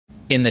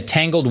In the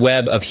tangled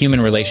web of human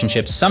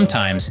relationships,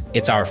 sometimes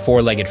it's our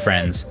four-legged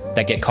friends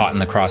that get caught in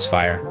the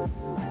crossfire.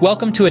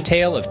 Welcome to a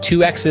tale of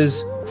two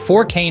exes,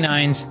 four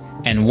canines,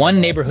 and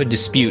one neighborhood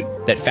dispute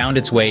that found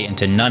its way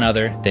into none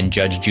other than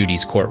Judge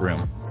Judy's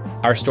courtroom.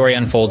 Our story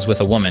unfolds with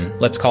a woman,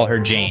 let's call her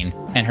Jane,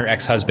 and her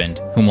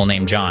ex-husband, whom we'll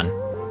name John.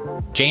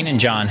 Jane and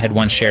John had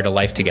once shared a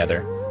life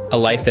together, a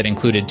life that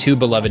included two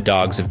beloved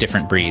dogs of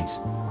different breeds.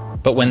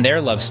 But when their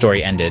love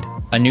story ended,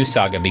 a new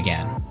saga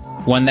began,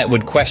 one that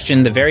would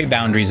question the very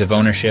boundaries of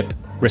ownership,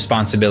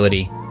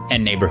 responsibility,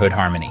 and neighborhood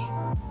harmony.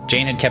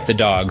 Jane had kept the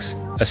dogs,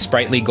 a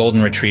sprightly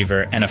golden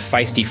retriever and a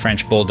feisty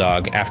French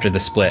bulldog, after the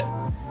split.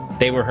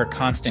 They were her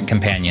constant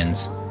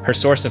companions, her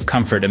source of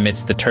comfort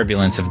amidst the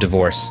turbulence of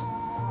divorce.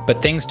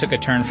 But things took a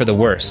turn for the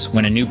worse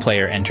when a new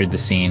player entered the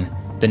scene,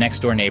 the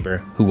next-door neighbor,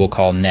 who we'll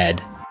call Ned.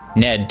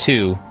 Ned,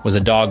 too, was a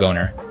dog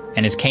owner,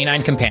 and his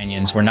canine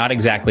companions were not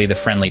exactly the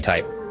friendly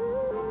type.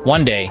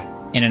 One day,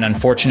 in an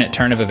unfortunate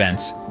turn of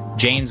events,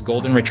 Jane's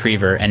golden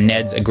retriever and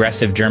Ned's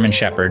aggressive German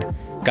shepherd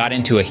got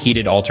into a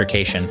heated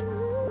altercation.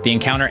 The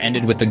encounter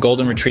ended with the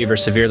golden retriever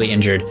severely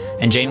injured,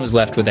 and Jane was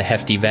left with a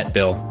hefty vet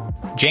bill.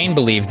 Jane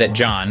believed that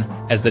John,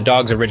 as the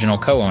dog's original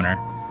co-owner,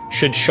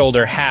 should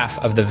shoulder half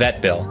of the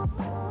vet bill.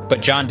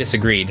 But John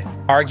disagreed,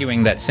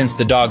 arguing that since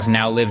the dogs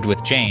now lived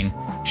with Jane,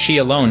 she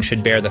alone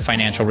should bear the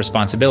financial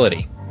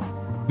responsibility.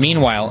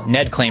 Meanwhile,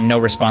 Ned claimed no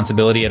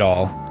responsibility at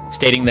all,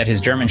 stating that his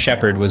German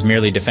shepherd was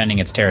merely defending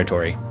its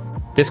territory.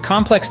 This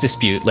complex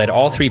dispute led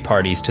all three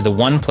parties to the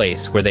one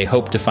place where they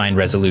hoped to find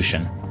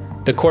resolution: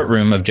 the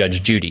courtroom of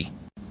Judge Judy.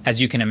 As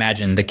you can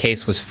imagine, the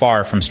case was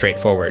far from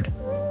straightforward.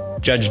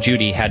 Judge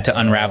Judy had to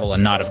unravel a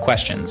knot of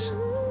questions.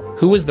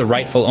 Who was the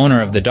rightful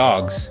owner of the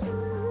dogs?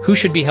 Who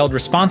should be held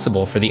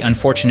responsible for the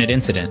unfortunate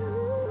incident?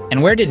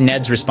 And where did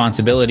Ned's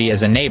responsibility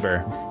as a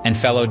neighbor and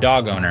fellow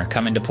dog owner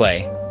come into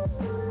play?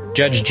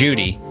 Judge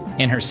Judy,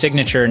 in her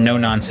signature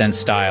no-nonsense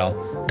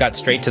style, got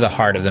straight to the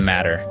heart of the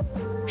matter.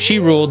 She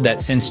ruled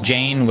that since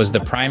Jane was the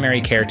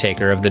primary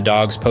caretaker of the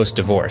dogs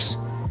post-divorce,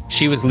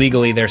 she was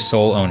legally their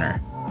sole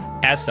owner.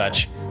 As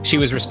such, she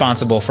was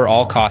responsible for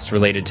all costs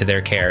related to their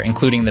care,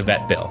 including the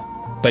vet bill.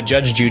 But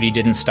Judge Judy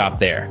didn't stop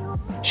there.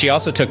 She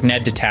also took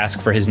Ned to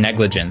task for his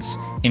negligence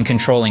in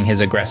controlling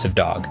his aggressive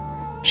dog.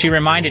 She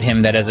reminded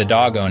him that as a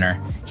dog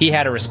owner, he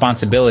had a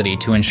responsibility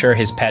to ensure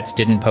his pets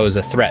didn't pose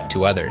a threat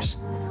to others.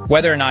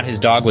 Whether or not his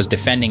dog was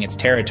defending its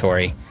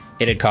territory,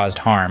 it had caused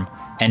harm,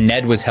 and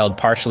Ned was held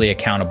partially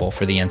accountable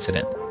for the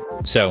incident.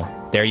 So,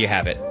 there you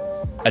have it.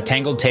 A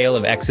tangled tale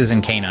of exes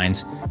and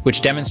canines,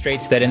 which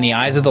demonstrates that in the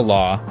eyes of the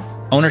law,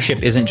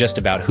 ownership isn't just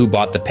about who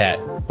bought the pet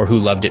or who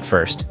loved it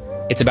first.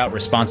 It's about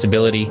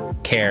responsibility,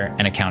 care,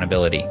 and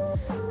accountability.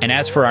 And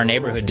as for our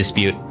neighborhood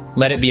dispute,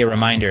 let it be a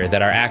reminder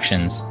that our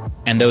actions,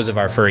 and those of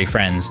our furry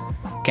friends,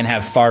 can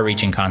have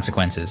far-reaching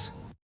consequences.